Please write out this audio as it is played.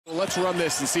let's run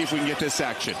this and see if we can get this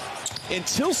action.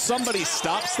 Until somebody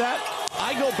stops that,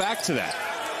 I go back to that.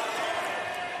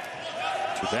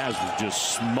 That was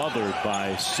just smothered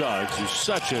by Suggs, who's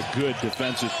such a good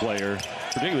defensive player,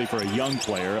 particularly for a young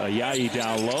player. Ayayi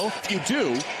down low. If you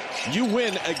do, you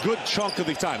win a good chunk of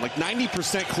the time, like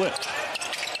 90% clip.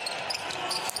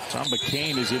 Tom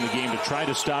McCain is in the game to try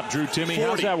to stop Drew Timme.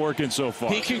 How's that working so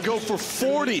far? He can go for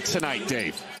 40 tonight,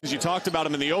 Dave. Because you talked about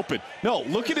him in the open. No,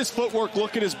 look at his footwork,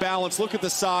 look at his balance, look at the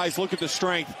size, look at the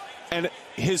strength, and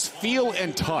his feel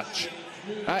and touch.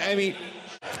 I mean,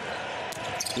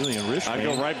 Julian Richmond. I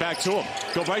go right back to him.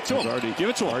 Go right to him. Give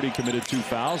it to him. Already committed 2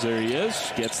 fouls. There he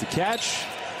is. Gets the catch.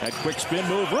 That quick spin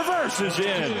move. Reverses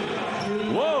in.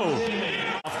 Whoa.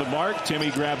 Off the mark.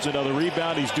 Timme grabs another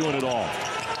rebound. He's doing it all.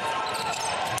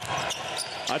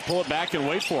 I'd pull it back and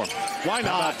wait for him. Why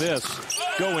not? How about this?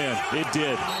 Go in. It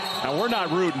did. Now, we're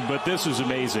not rooting, but this is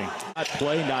amazing. Not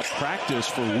play, not practice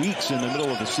for weeks in the middle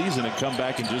of the season and come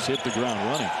back and just hit the ground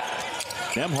running.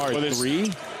 Nembhard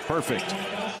 3. Perfect.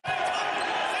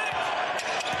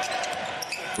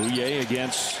 Bouye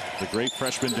against the great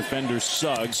freshman defender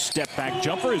Suggs. Step back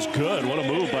jumper is good. What a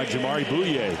move by Jamari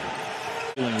Bouye.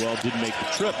 Feeling well, didn't make the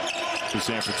trip to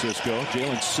San Francisco.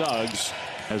 Jalen Suggs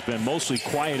has been mostly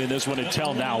quiet in this one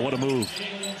until now. What a move.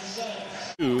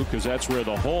 Because that's where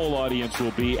the whole audience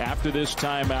will be after this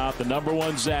timeout. The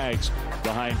 #1 Zags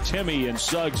behind Timme and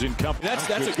Suggs and company.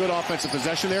 That's a good offensive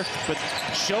possession there, but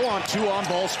show on 2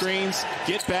 on-ball screens,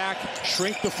 get back,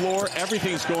 shrink the floor.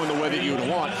 Everything's going the way that you would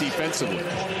want defensively.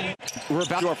 We're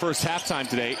about to our first halftime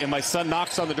today, and my son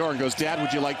knocks on the door and goes, "Dad,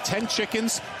 would you like 10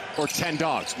 chickens or 10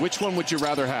 dogs? Which one would you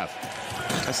rather have?"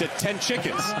 I said, 10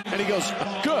 chickens. And he goes,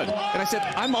 "Good." And I said,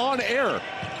 "I'm on air."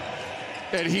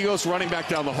 And he goes running back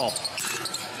down the hall.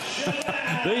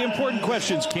 The important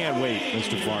questions can't wait,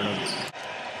 Mr. Farnham.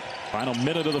 Final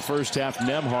minute of the first half.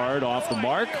 Nembhard off the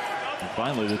mark. And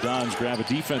finally, the Dons grab a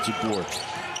defensive board.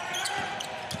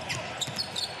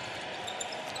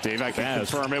 Dave, I can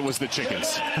confirm it was the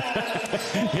chickens.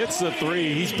 Hits the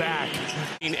 3. He's back.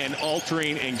 And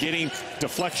altering and getting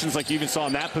deflections like you even saw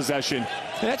in that possession.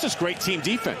 And that's just great team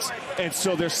defense. And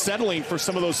so they're settling for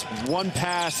some of those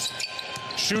one-pass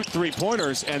shoot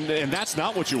 3-pointers, and that's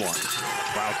not what you want.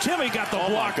 Wow, Timme got the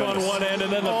block on one end,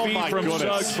 and then the feed from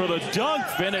Suggs for the dunk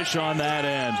finish on that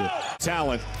end.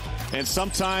 Talent, and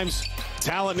sometimes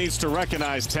talent needs to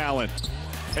recognize talent.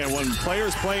 And when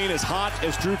players playing as hot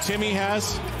as Drew Timme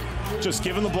has, just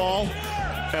give him the ball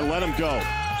and let him go.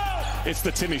 It's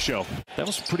the Timme show. That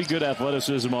was pretty good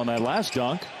athleticism on that last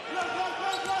dunk.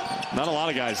 Not a lot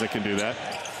of guys that can do that.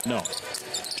 No.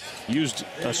 Used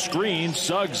a screen,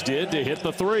 Suggs did, to hit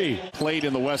the 3. Played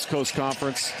in the West Coast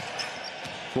Conference.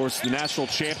 Of course, the national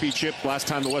championship, last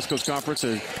time the West Coast Conference,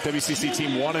 a WCC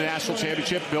team won a national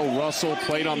championship. Bill Russell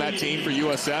played on that team for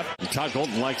USF. And Todd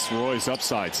Golden likes Roy's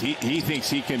upsides. He thinks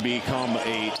he can become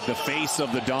the face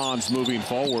of the Dons moving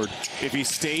forward if he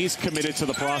stays committed to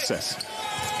the process.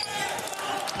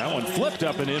 That one flipped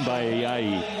up and in by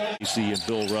Ayayi. AC and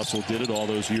Bill Russell did it all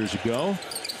those years ago.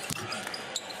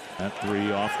 That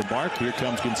 3 off the mark. Here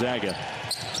comes Gonzaga.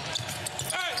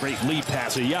 Great lead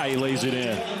pass. Ayayi lays it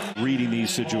in. Reading these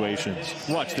situations.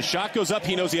 Watch, the shot goes up.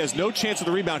 He knows he has no chance of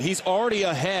the rebound. He's already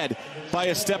ahead by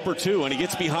a step or 2, and he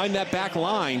gets behind that back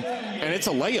line, and it's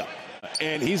a layup.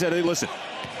 And he said, "Hey, listen,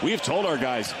 we have told our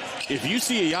guys, if you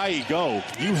see Ayayi go,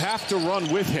 you have to run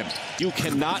with him. You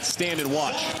cannot stand and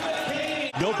watch."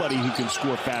 Nobody who can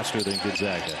score faster than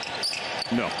Gonzaga.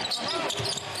 No.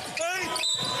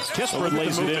 Kispert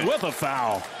lays it in with a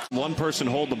foul. One person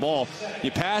hold the ball.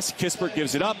 You pass, Kispert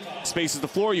gives it up, spaces the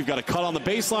floor. You've got a cut on the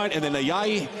baseline, and then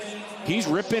Ayayi, he's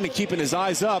ripping and keeping his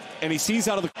eyes up, and he sees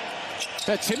out of the...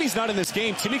 Timme's not in this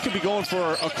game. Timme could be going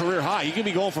for a career high. He could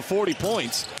be going for 40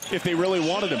 points if they really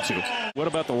wanted him to. What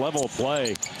about the level of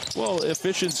play? Well,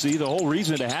 efficiency, the whole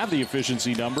reason to have the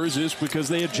efficiency numbers is because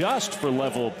they adjust for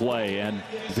level of play and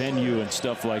venue and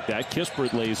stuff like that.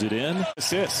 Kispert lays it in.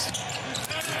 Assist.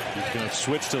 He's going to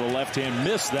switch to the left hand.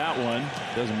 Missed that one.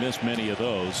 Doesn't miss many of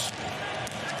those.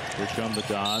 Here come the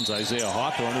Dons. Isaiah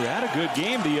Hawthorne, who had a good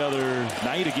game the other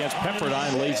night against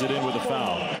Pepperdine, lays it in with a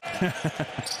foul.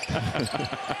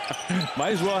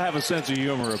 Might as well have a sense of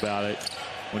humor about it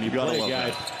when you play a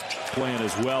guy playing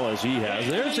as well as he has.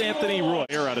 There's Anthony Roy.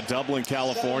 Here out of Dublin,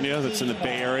 California, that's in the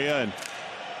Bay Area, and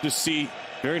just see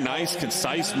very nice,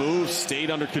 concise moves,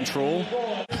 stayed under control.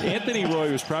 Anthony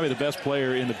Roy was probably the best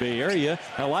player in the Bay Area.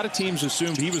 Now, a lot of teams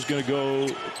assumed he was going to go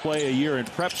play a year in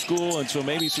prep school, and so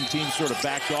maybe some teams sort of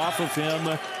backed off of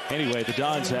him. Anyway, the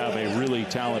Dons have a really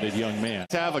talented young man.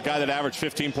 To have a guy that averaged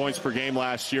 15 points per game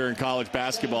last year in college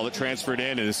basketball that transferred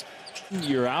in and is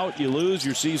You're out, you lose,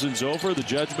 your season's over. The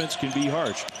judgments can be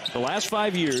harsh. The last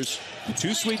 5 years,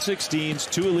 2 Sweet 16s,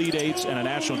 2 Elite 8s, and a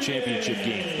national championship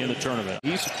game in the tournament.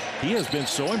 He has been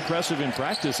so impressive in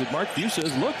practice that Mark Few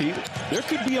says, look, there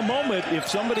could be a moment if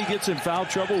somebody gets in foul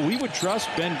trouble, we would trust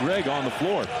Ben Gregg on the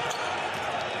floor.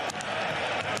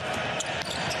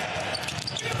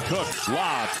 Cook,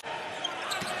 lob.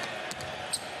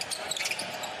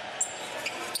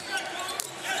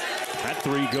 That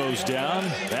three goes down.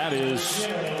 That is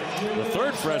the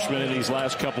third freshman in these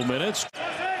last couple minutes.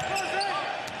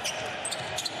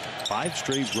 5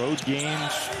 straight road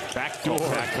games. Backdoor.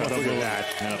 Look at that.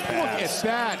 And a pass.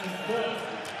 Look at that.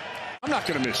 I'm not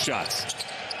going to miss shots.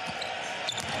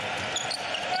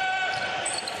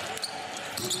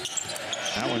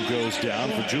 That one goes down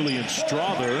for Julian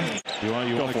Strother. You want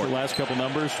to look at the last couple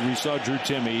numbers? We saw Drew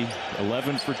Timme,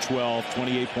 11 for 12,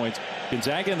 28 points.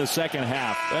 Gonzaga in the second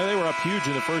half. They were up huge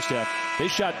in the first half. They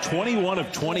shot 21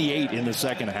 of 28 in the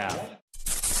second half.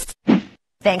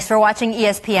 Thanks for watching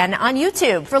ESPN on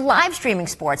YouTube. For live streaming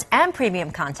sports and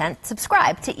premium content,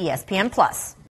 subscribe to ESPN+.